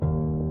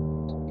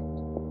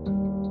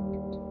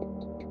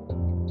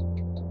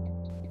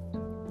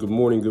Good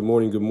morning, good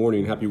morning, good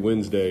morning. Happy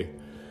Wednesday.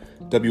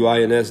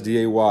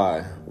 WINSDAY.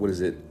 What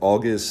is it?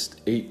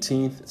 August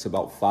 18th. It's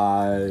about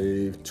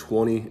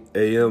 5:20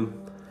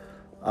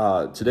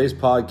 a.m. Today's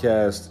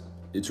podcast,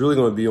 it's really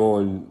going to be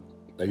on,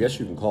 I guess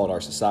you can call it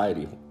our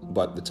society,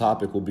 but the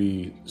topic will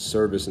be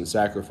service and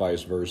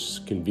sacrifice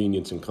versus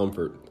convenience and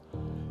comfort.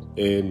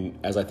 And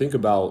as I think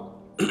about,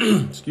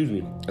 as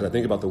I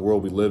think about the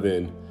world we live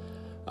in,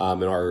 I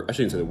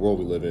shouldn't say the world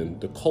we live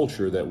in, the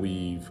culture that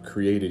we've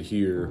created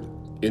here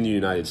in the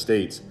United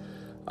States,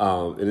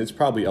 and it's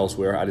probably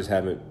elsewhere. I just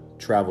haven't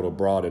traveled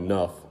abroad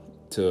enough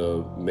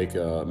to make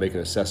an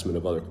assessment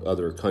of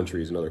other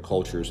countries and other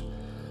cultures.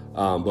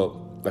 But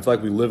I feel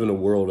like we live in a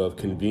world of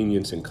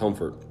convenience and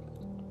comfort.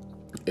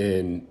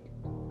 And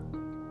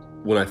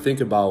when I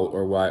think about,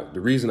 the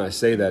reason I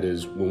say that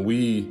is when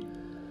we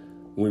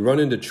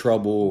run into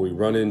trouble, we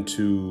run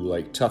into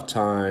like tough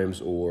times,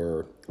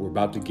 or we're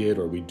about to get,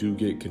 or we do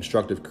get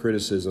constructive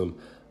criticism,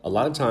 a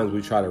lot of times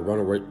we try to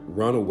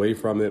run away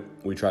from it.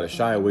 We try to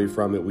shy away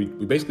from it. We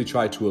basically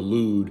try to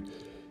elude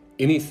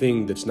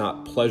anything that's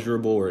not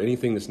pleasurable, or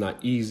anything that's not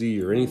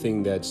easy, or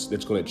anything that's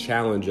going to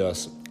challenge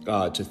us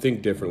to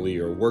think differently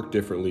or work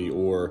differently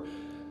or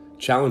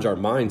challenge our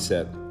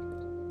mindset.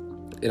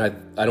 And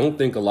I don't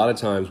think a lot of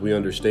times we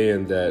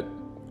understand that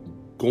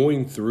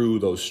going through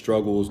those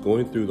struggles,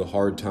 going through the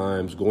hard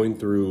times, going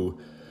through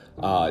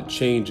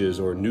changes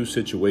or new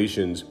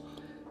situations,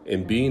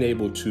 and being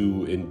able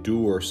to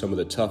endure some of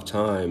the tough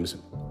times,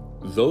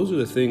 those are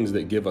the things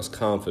that give us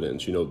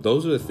confidence.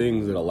 Those are the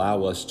things that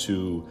allow us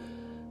to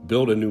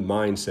build a new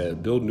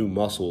mindset, build new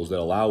muscles that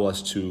allow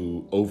us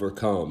to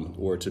overcome,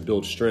 or to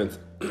build strength,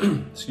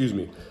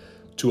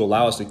 to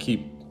allow us to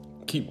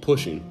keep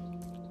pushing.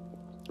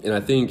 And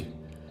I think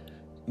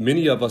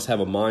many of us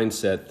have a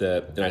mindset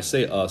that, and I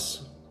say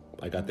us,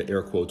 I got the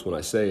air quotes when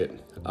I say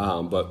it,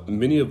 but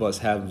many of us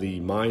have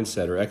the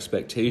mindset or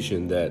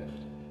expectation that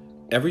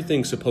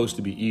everything's supposed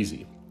to be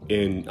easy.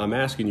 And I'm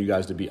asking you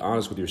guys to be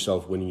honest with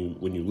yourself when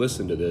you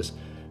listen to this,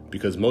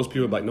 because most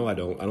people are like, no, I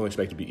don't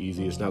expect it to be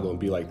easy. It's not going to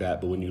be like that.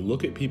 But when you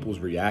look at people's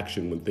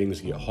reaction when things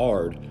get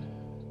hard,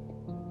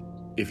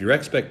 if your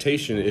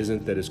expectation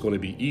isn't that it's going to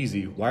be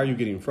easy, why are you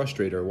getting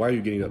frustrated, or why are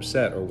you getting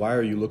upset, or why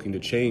are you looking to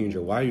change,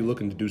 or why are you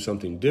looking to do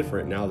something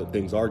different now that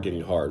things are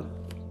getting hard?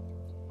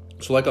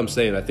 So like I'm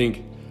saying, I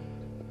think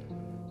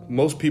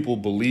most people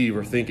believe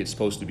or think it's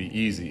supposed to be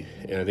easy.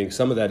 And I think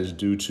some of that is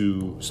due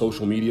to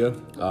social media,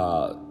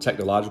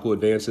 technological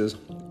advances.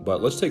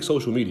 But let's take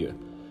social media.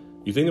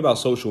 You think about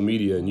social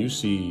media and you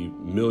see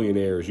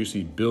millionaires, you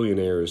see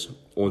billionaires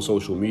on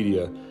social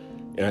media.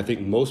 And I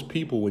think most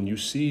people, when you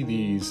see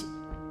these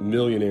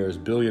millionaires,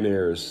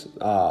 billionaires,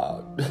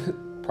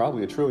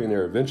 probably a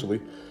trillionaire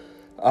eventually,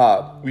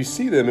 we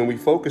see them and we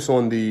focus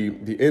on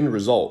the end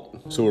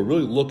result. So we're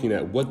really looking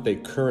at what they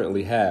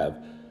currently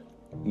have.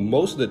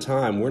 Most of the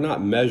time, we're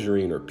not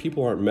measuring, or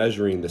people aren't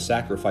measuring the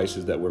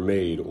sacrifices that were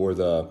made, or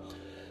the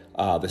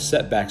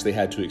setbacks they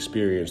had to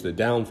experience, the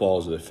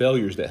downfalls, or the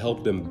failures that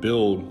helped them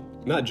build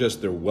not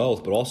just their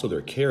wealth, but also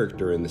their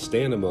character and the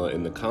stamina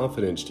and the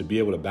confidence to be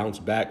able to bounce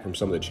back from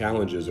some of the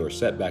challenges or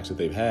setbacks that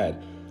they've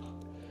had.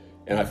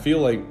 And I feel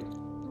like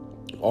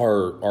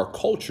our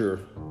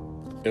culture,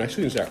 and I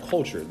shouldn't say our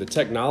culture, the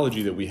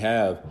technology that we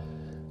have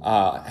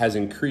has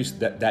increased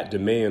that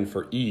demand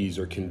for ease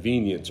or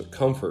convenience or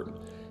comfort.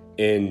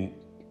 And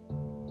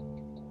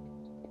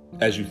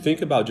as you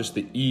think about just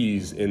the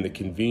ease and the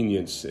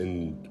convenience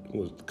and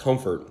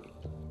comfort,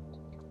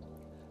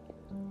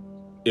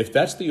 if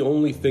that's the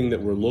only thing that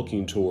we're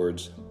looking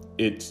towards,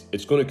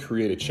 it's going to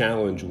create a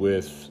challenge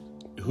with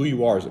who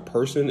you are as a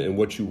person and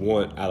what you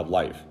want out of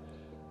life.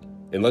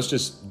 And let's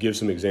just give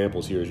some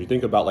examples here. As you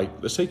think about,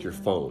 let's take your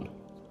phone.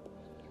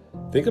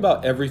 Think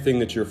about everything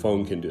that your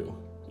phone can do.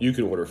 You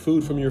can order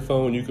food from your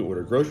phone. You can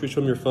order groceries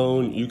from your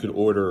phone. You can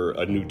order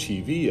a new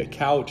TV, a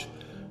couch.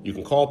 You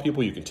can call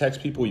people. You can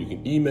text people. You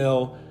can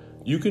email.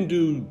 You can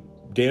do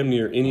damn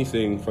near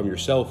anything from your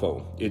cell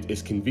phone.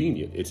 It's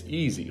convenient. It's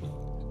easy.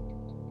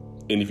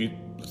 And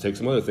let's take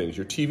some other things,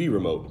 your TV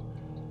remote.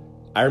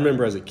 I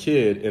remember as a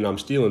kid, and I'm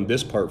stealing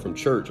this part from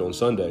church on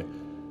Sunday.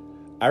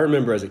 I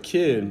remember as a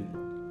kid,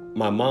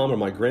 my mom or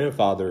my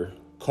grandfather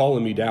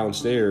calling me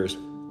downstairs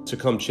to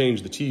come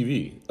change the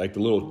TV, like the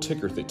little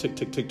ticker, the tick,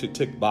 tick, tick, tick,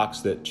 tick box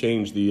that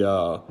changed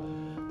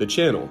the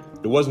channel.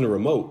 It wasn't a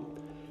remote.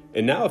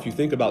 And now if you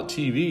think about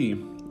TV,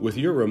 with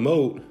your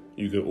remote,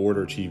 you can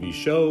order TV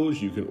shows,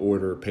 you can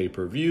order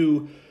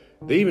pay-per-view.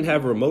 They even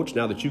have remotes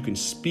now that you can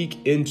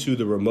speak into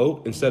the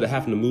remote instead of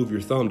having to move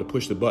your thumb to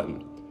push the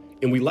button.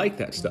 And we like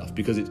that stuff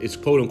because it's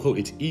quote unquote,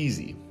 it's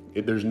easy.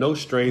 There's no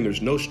strain,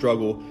 there's no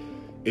struggle.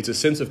 It's a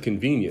sense of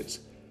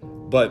convenience.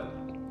 But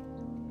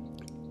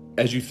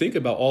as you think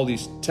about all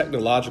these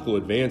technological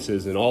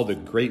advances and all the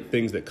great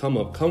things that come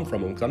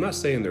from them, because I'm not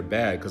saying they're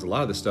bad, because a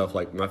lot of the stuff,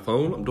 like my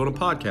phone, I'm doing a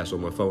podcast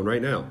on my phone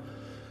right now.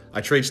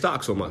 I trade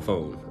stocks on my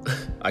phone.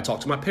 I talk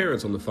to my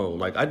parents on the phone.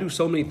 I do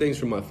so many things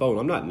from my phone.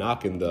 I'm not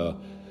knocking the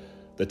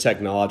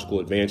technological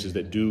advances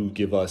that do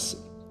give us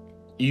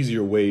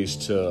easier ways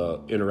to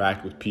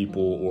interact with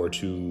people or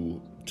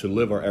to to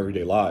live our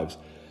everyday lives.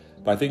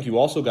 But I think you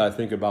also got to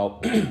think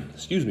about,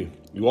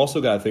 you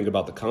also got to think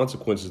about the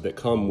consequences that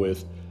come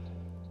with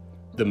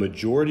the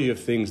majority of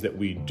things that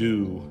we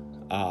do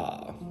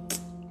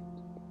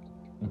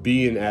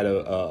being at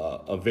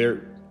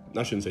the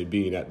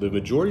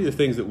majority of the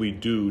things that we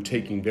do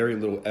taking very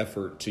little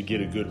effort to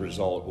get a good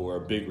result or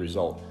a big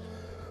result,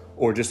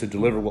 or just to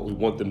deliver what we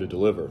want them to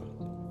deliver.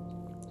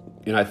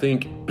 And I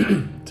think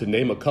to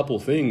name a couple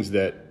things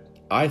that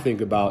I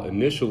think about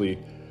initially,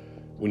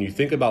 when you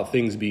think about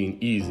things being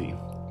easy,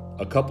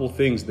 a couple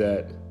things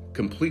that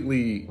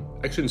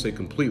I shouldn't say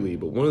completely,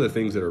 but one of the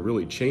things that are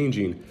really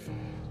changing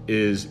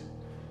is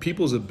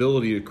people's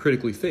ability to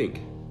critically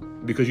think,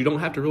 because you don't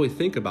have to really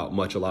think about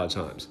much a lot of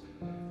times.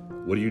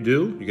 What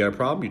do? You got a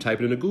problem, you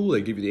type it into Google,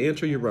 they give you the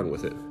answer, you run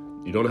with it.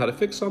 You don't know how to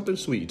fix something,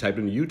 sweet, you type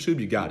it into YouTube,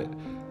 you got it.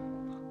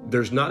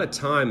 There's not a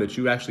time that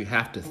you actually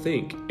have to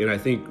think. And I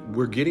think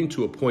we're getting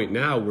to a point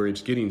now where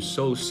it's getting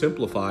so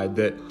simplified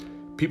that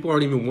people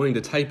aren't even wanting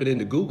to type it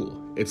into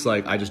Google. It's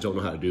like, I just don't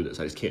know how to do this.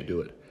 I just can't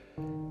do it.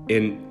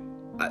 And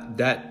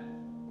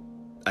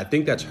I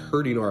think that's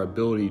hurting our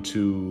ability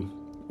to,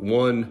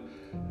 one,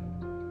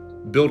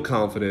 build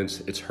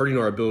confidence. It's hurting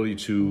our ability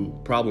to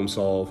problem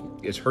solve.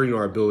 It's hurting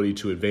our ability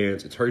to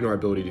advance. It's hurting our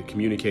ability to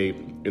communicate.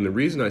 And the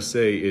reason I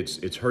say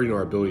it's hurting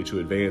our ability to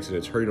advance and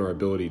it's hurting our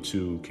ability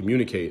to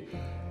communicate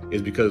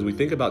is because we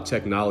think about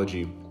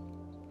technology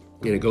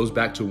and it goes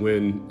back to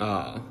when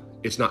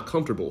it's not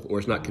comfortable or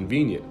it's not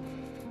convenient.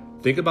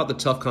 Think about the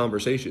tough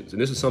conversations.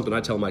 And this is something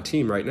I tell my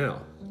team right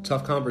now.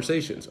 Tough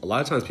conversations. A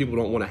lot of times people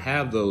don't want to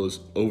have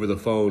those over the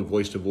phone,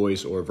 voice to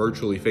voice, or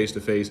virtually face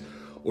to face,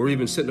 or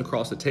even sitting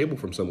across the table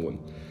from someone.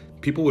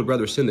 People would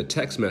rather send a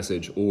text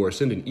message or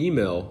send an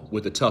email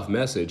with a tough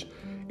message.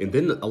 And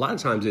then a lot of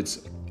times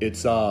it's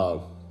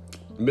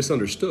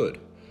misunderstood.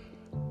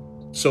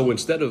 So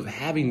instead of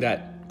having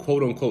that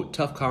quote unquote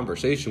tough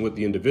conversation with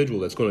the individual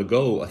that's going to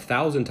go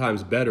 1,000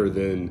 times better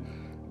than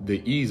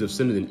the ease of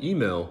sending an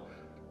email,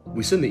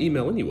 we send the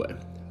email anyway.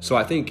 So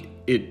I think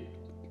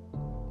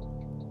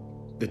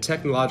the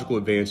technological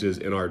advances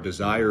and our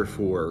desire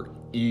for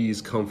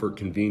ease, comfort,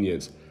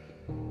 convenience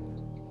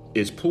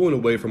is pulling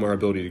away from our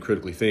ability to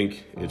critically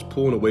think. It's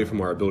pulling away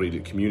from our ability to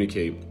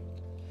communicate.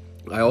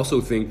 I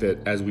also think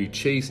that as we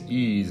chase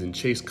ease and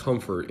chase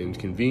comfort and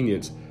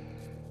convenience,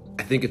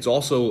 I think it's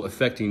also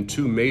affecting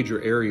two major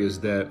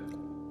areas that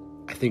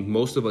I think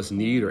most of us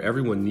need, or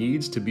everyone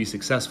needs, to be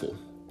successful.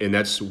 And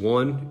that's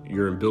one,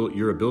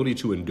 your ability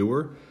to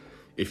endure.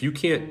 If you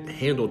can't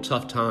handle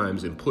tough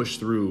times and push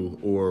through,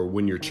 or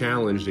when you're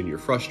challenged and you're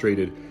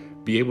frustrated,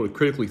 be able to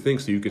critically think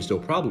so you can still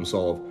problem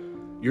solve,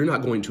 you're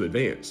not going to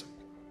advance.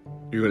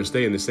 You're going to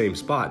stay in the same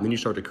spot, and then you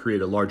start to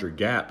create a larger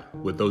gap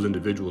with those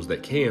individuals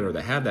that can or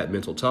that have that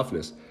mental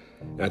toughness.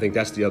 And I think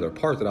that's the other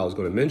part that I was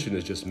going to mention,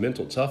 is just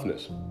mental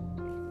toughness.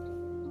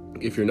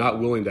 If you're not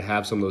willing to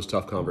have some of those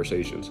tough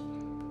conversations,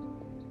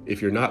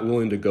 if you're not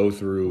willing to go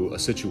through a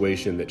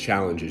situation that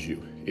challenges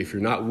you, if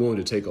you're not willing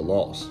to take a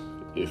loss,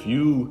 if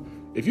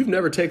you've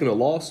never taken a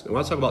loss, and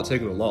when I talk about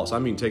taking a loss, I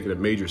mean taking a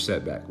major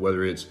setback,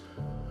 whether it's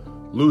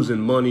losing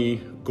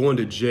money, going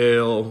to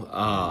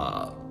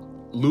jail,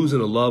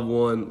 losing a loved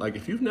one. Like,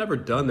 if you've never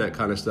done that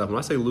kind of stuff, when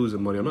I say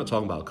losing money, I'm not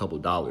talking about a couple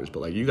of dollars,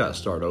 but like, you got to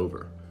start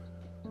over.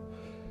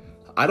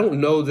 I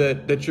don't know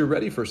that you're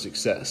ready for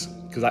success,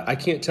 because I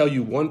can't tell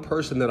you one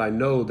person that I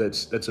know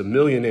that's a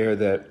millionaire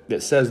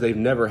that says they've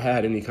never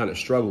had any kind of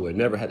struggle and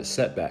never had a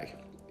setback.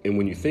 And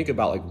when you think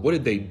about, like, what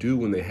did they do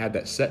when they had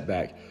that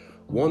setback?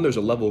 One, there's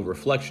a level of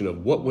reflection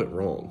of what went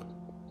wrong.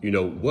 You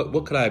know,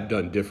 what could I have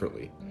done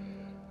differently?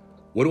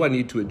 What do I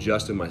need to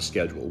adjust in my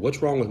schedule?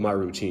 What's wrong with my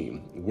routine?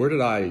 Where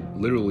did I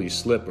literally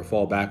slip or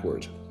fall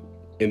backwards?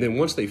 And then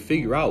once they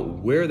figure out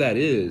where that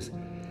is,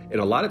 and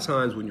a lot of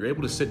times when you're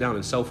able to sit down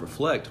and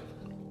self-reflect,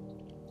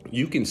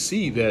 you can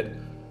see that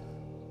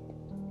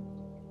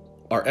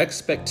our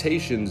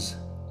expectations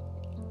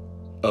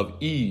of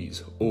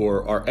ease,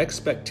 or our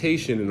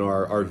expectation and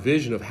our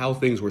vision of how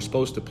things were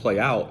supposed to play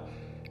out,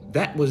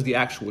 that was the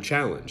actual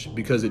challenge,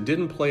 because it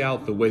didn't play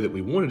out the way that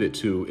we wanted it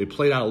to. It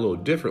played out a little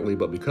differently,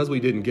 but because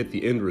we didn't get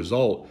the end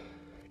result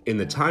in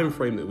the time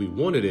frame that we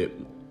wanted it,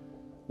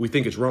 we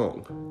think it's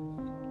wrong.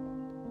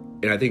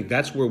 And I think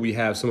that's where we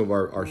have some of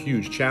our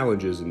huge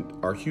challenges, and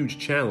our huge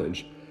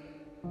challenge,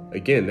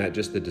 again, that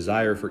just the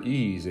desire for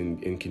ease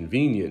and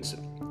convenience.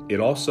 It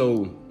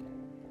also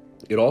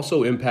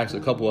impacts a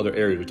couple other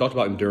areas. We talked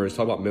about endurance,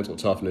 talked about mental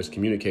toughness,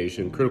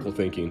 communication, critical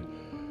thinking.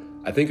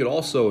 I think it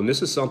also, and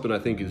this is something I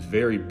think is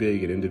very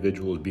big in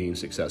individuals being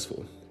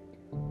successful,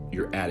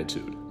 your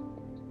attitude.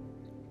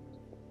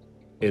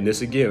 And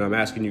this, again, I'm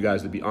asking you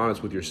guys to be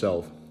honest with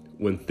yourself.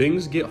 When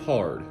things get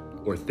hard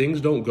or things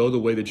don't go the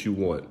way that you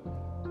want,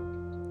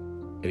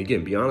 and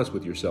again, be honest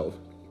with yourself,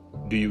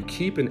 do you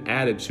keep an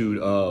attitude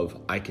of,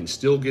 I can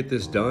still get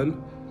this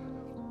done?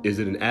 Is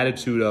it an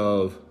attitude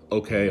of,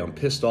 okay, I'm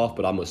pissed off,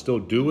 but I'm going to still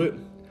do it?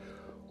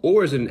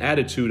 Or is it an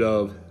attitude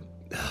of,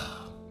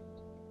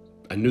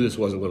 I knew this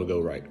wasn't going to go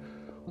right?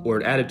 Or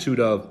an attitude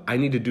of, I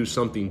need to do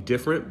something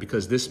different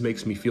because this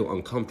makes me feel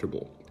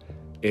uncomfortable.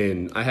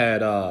 And I had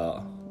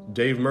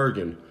Dave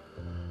Mergen,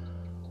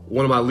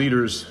 one of my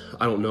leaders,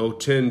 I don't know,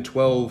 10,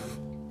 12,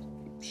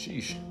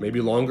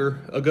 maybe longer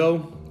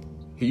ago.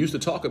 He used to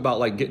talk about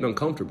like getting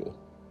uncomfortable.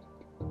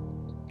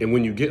 And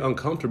when you get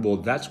uncomfortable,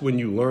 that's when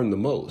you learn the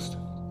most.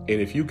 And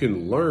if you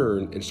can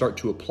learn and start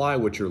to apply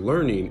what you're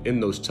learning in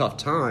those tough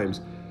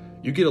times,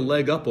 you get a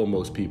leg up on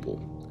most people.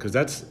 Because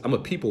I'm a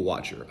people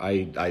watcher.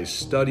 I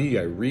study,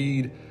 I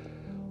read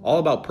all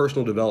about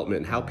personal development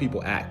and how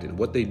people act and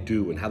what they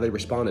do and how they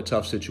respond to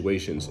tough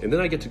situations. And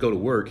then I get to go to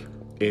work,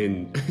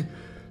 and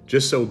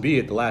just so be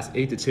it, the last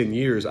 8 to 10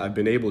 years, I've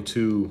been able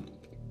to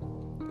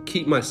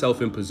keep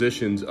myself in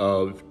positions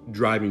of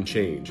driving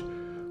change,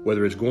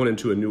 whether it's going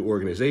into a new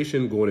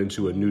organization, going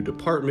into a new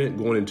department,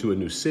 going into a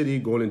new city,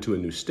 going into a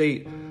new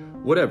state,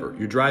 whatever.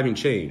 You're driving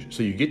change.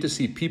 So you get to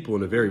see people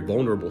in a very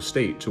vulnerable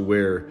state to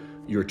where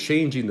you're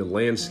changing the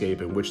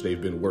landscape in which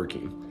they've been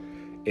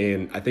working.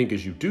 And I think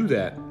as you do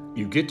that,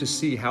 you get to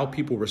see how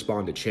people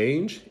respond to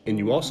change. And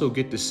you also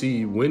get to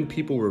see when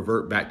people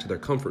revert back to their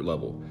comfort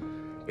level.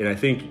 And I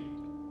think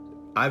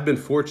I've been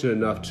fortunate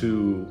enough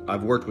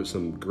I've worked with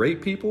some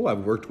great people.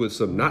 I've worked with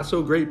some not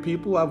so great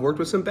people. I've worked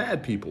with some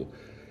bad people.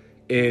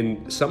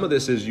 And some of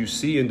this is you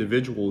see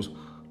individuals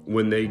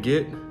when they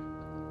get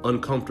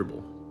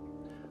uncomfortable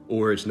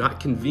or it's not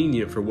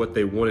convenient for what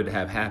they wanted to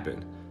have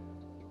happen.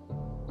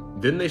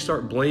 Then they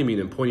start blaming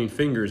and pointing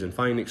fingers and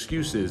finding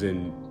excuses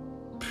and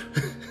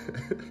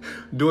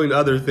doing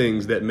other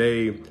things that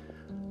may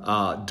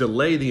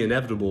delay the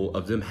inevitable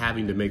of them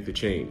having to make the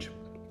change.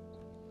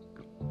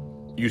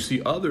 You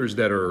see others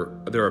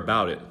they're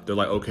about it. They're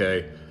like,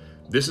 okay,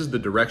 this is the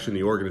direction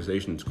the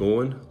organization's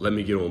going. Let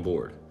me get on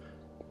board.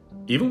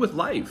 Even with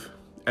life,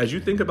 as you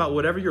think about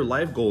whatever your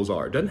life goals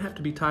are, it doesn't have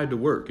to be tied to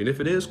work. And if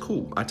it is,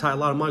 cool. I tie a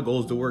lot of my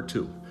goals to work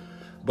too.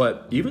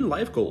 But even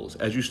life goals,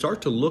 as you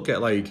start to look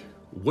at like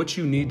what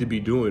you need to be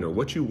doing or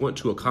what you want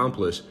to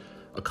accomplish,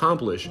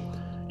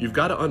 you've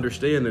got to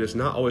understand that it's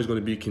not always going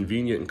to be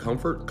convenient and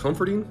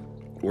comforting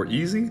or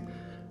easy.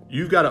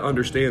 You've got to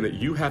understand that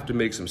you have to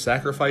make some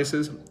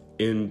sacrifices,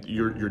 and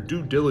your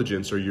due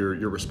diligence or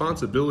your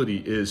responsibility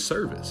is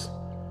service.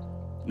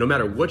 No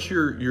matter what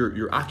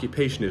your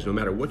occupation is, no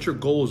matter what your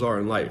goals are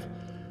in life,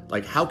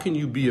 like how can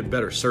you be a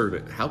better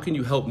servant? How can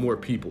you help more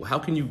people? How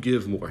can you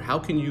give more? How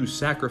can you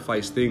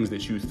sacrifice things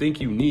that you think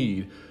you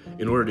need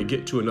in order to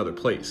get to another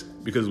place?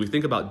 Because we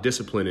think about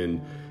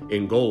discipline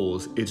and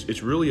goals,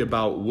 it's really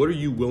about what are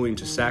you willing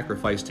to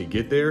sacrifice to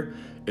get there,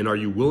 and are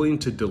you willing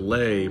to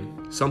delay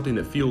something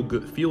that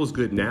feels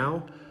good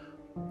now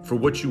for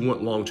what you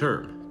want long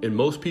term? And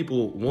most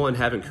people, one,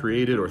 haven't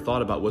created or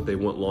thought about what they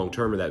want long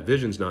term, or that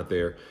vision's not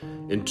there.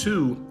 And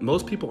two,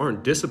 most people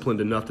aren't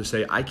disciplined enough to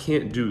say, I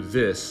can't do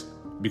this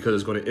because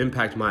it's going to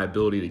impact my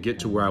ability to get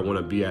to where I want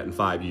to be at in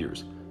 5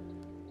 years.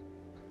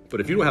 But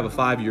if you don't have a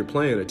 5-year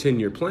plan, a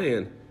 10-year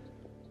plan,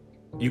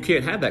 you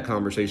can't have that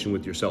conversation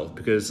with yourself,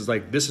 because it's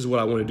like, this is what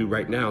I want to do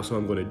right now, so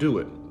I'm going to do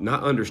it.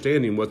 Not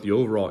understanding what the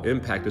overall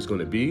impact is going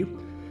to be.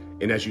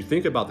 And as you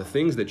think about the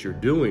things that you're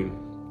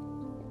doing,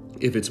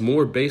 if it's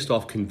more based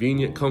off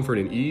convenient comfort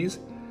and ease,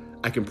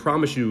 I can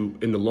promise you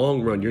in the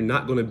long run, you're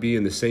not going to be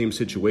in the same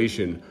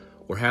situation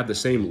or have the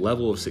same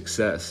level of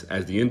success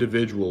as the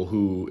individual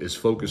who is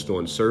focused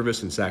on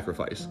service and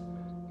sacrifice.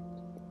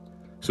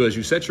 So as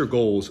you set your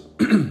goals,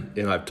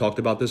 and I've talked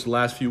about this the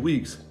last few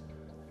weeks,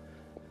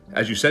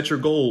 as you set your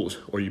goals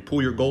or you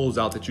pull your goals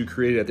out that you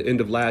created at the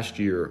end of last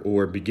year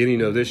or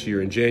beginning of this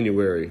year in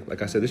January,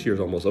 like I said, this year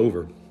is almost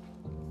over.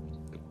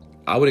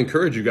 I would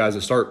encourage you guys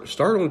to start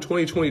on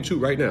 2022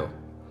 right now.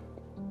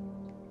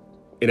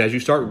 And as you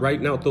start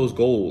writing out those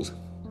goals,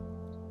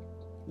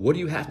 what do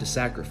you have to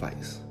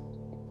sacrifice?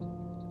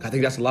 I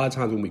think that's a lot of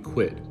times when we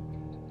quit.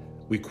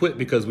 We quit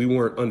because we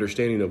weren't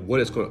understanding of what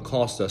it's going to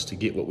cost us to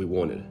get what we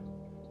wanted.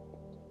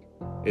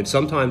 And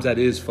sometimes that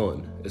is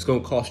fun. It's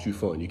going to cost you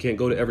fun. You can't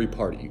go to every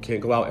party. You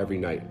can't go out every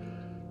night.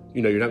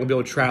 You're not going to be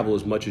able to travel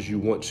as much as you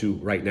want to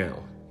right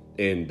now.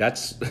 And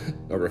that's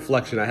a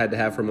reflection I had to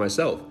have for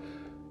myself.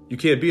 You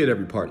can't be at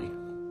every party.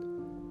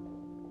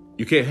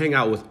 You can't hang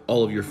out with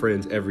all of your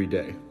friends every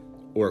day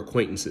or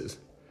acquaintances.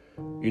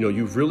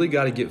 You've really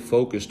got to get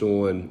focused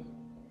on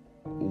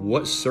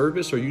what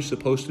service are you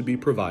supposed to be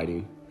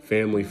providing,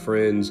 family,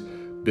 friends,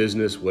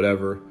 business,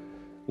 whatever.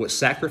 What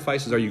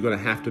sacrifices are you going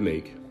to have to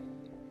make?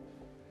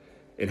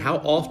 And how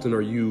often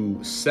are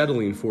you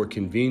settling for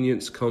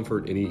convenience,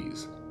 comfort, and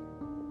ease?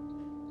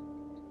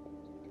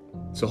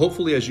 So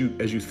hopefully as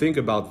you think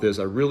about this,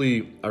 I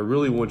really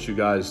want you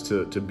guys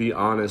to be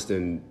honest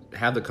and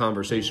have the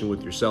conversation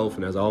with yourself.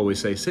 And as I always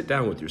say, sit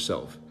down with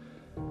yourself.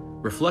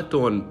 Reflect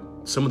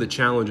on some of the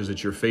challenges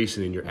that you're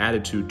facing and your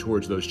attitude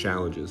towards those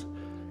challenges.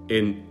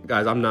 And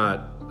guys, I'm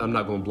not going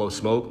to blow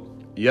smoke.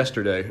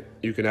 Yesterday,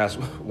 you can ask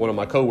one of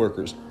my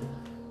coworkers,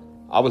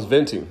 I was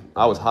venting.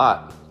 I was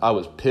hot. I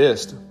was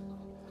pissed.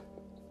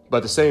 But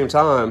at the same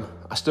time,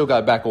 I still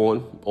got back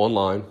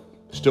online.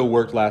 Still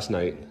worked last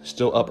night,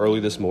 still up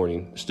early this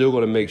morning, still going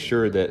to make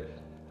sure that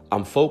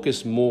I'm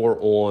focused more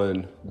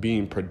on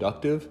being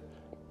productive.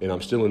 And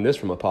I'm still in this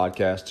from a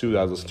podcast too that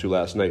I listened to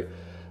last night.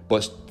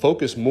 but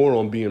focus more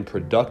on being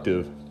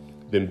productive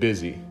than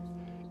busy.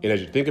 And as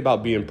you think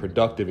about being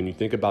productive and you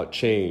think about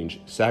change,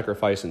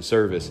 sacrifice, and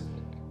service,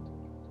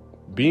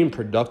 being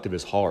productive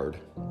is hard.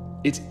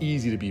 It's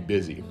easy to be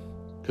busy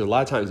because a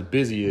lot of times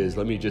busy is,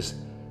 let me just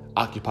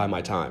occupy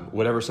my time.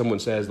 Whatever someone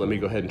says, let me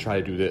go ahead and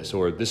try to do this,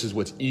 or this is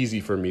what's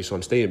easy for me, so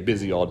I'm staying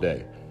busy all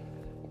day.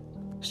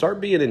 Start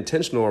being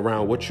intentional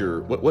around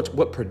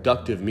what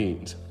productive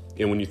means.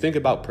 And when you think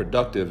about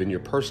productive in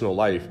your personal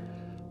life,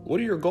 what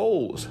are your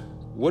goals?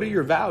 What are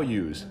your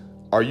values?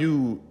 Are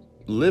you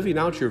living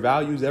out your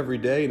values every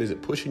day, and is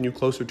it pushing you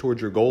closer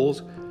towards your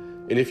goals?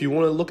 And if you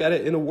want to look at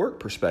it in a work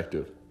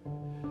perspective,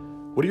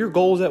 what are your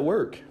goals at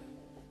work?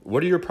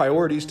 What are your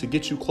priorities to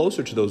get you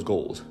closer to those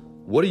goals?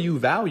 What do you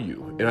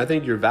value? And I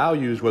think your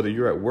values, whether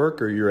you're at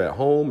work or you're at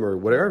home or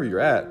wherever you're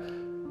at,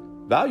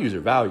 values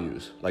are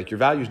values. Like, your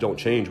values don't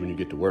change when you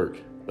get to work.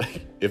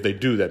 If they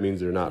do, that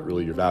means they're not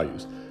really your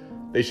values.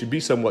 They should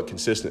be somewhat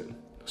consistent.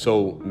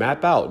 So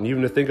map out, and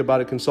even to think about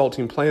it,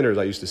 consulting planners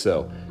I used to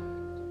sell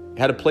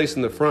had a place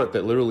in the front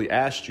that literally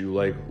asked you,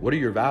 like, what are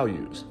your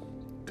values?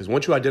 Because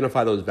once you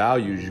identify those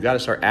values, you got to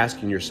start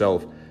asking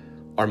yourself,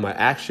 are my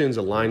actions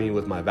aligning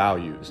with my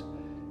values?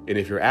 And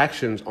if your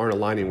actions aren't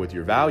aligning with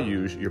your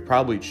values, you're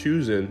probably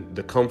choosing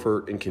the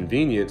comfort and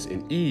convenience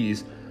and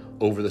ease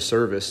over the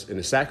service and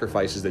the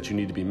sacrifices that you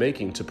need to be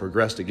making to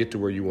progress to get to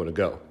where you want to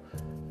go.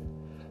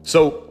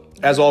 So,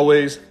 as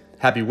always,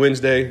 happy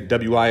Wednesday,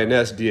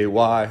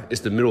 WINSDAY.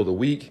 It's the middle of the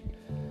week.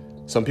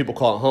 Some people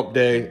call it hump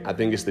day. I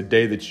think it's the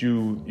day that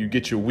you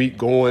get your week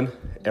going.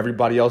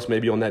 Everybody else may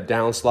be on that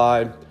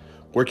downslide.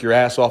 Work your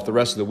ass off the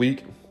rest of the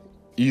week.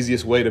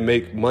 Easiest way to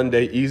make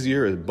Monday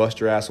easier is bust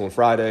your ass on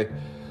Friday.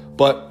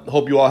 But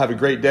hope you all have a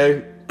great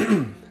day.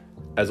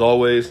 As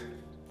always,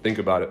 think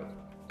about it.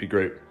 Be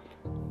great.